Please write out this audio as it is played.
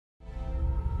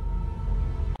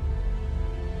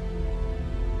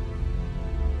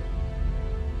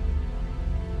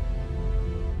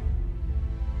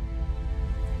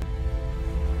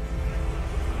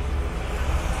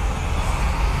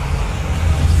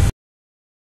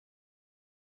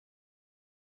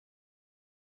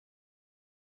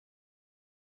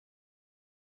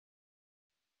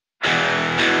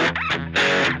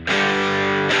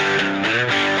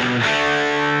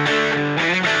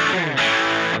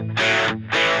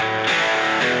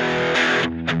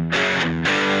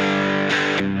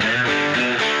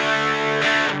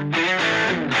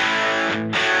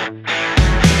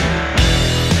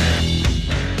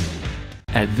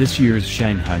At this year's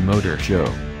Shanghai Motor Show,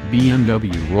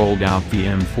 BMW rolled out the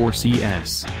M3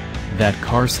 CS. That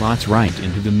car slots right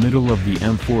into the middle of the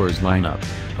M4's lineup,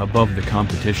 above the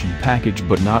competition package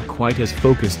but not quite as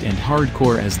focused and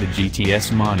hardcore as the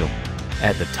GTS model.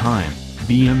 At the time,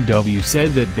 BMW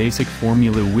said that basic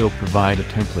formula will provide a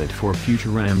template for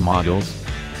future M models.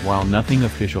 While nothing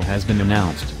official has been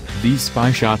announced, these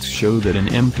spy shots show that an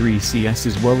M3 CS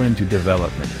is well into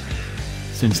development.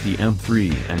 Since the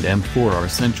M3 and M4 are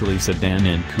essentially sedan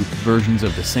and coupe versions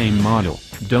of the same model,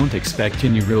 don't expect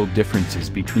any real differences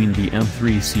between the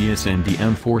M3 CS and the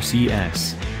M4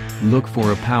 CS. Look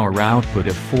for a power output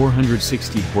of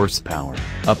 460 horsepower,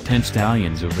 up 10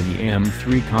 stallions over the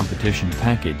M3 competition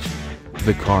package.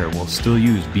 The car will still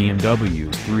use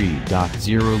BMW's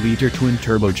 3.0-liter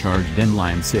twin-turbocharged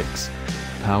inline-six.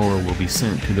 Power will be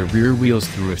sent to the rear wheels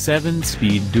through a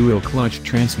 7-speed dual-clutch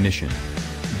transmission.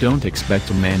 Don't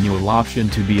expect a manual option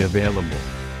to be available.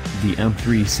 The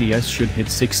M3 CS should hit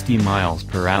 60 miles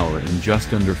per hour in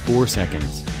just under 4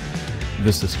 seconds.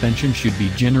 The suspension should be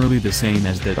generally the same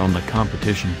as that on the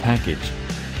competition package.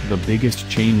 The biggest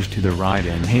change to the ride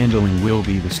and handling will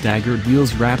be the staggered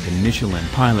wheels wrapped in Michelin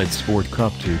Pilot Sport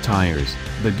Cup 2 tires,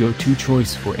 the go-to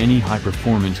choice for any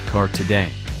high-performance car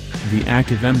today. The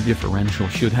Active M differential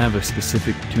should have a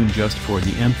specific tune just for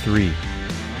the M3.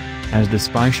 As the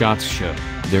spy shots show,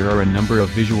 there are a number of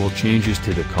visual changes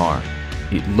to the car.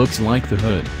 It looks like the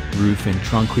hood, roof and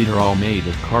trunk lid are all made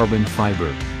of carbon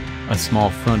fiber. A small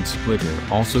front splitter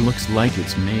also looks like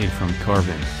it's made from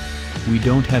carbon. We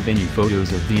don't have any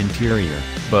photos of the interior,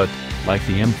 but, like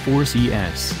the M3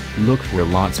 CS, look for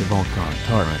lots of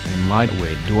Alcantara and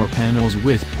lightweight door panels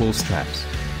with pull straps.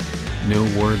 No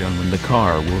word on when the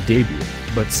car will debut,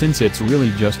 but since it's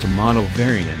really just a model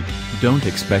variant, don't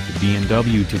expect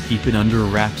BMW to keep it under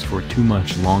wraps for too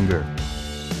much longer.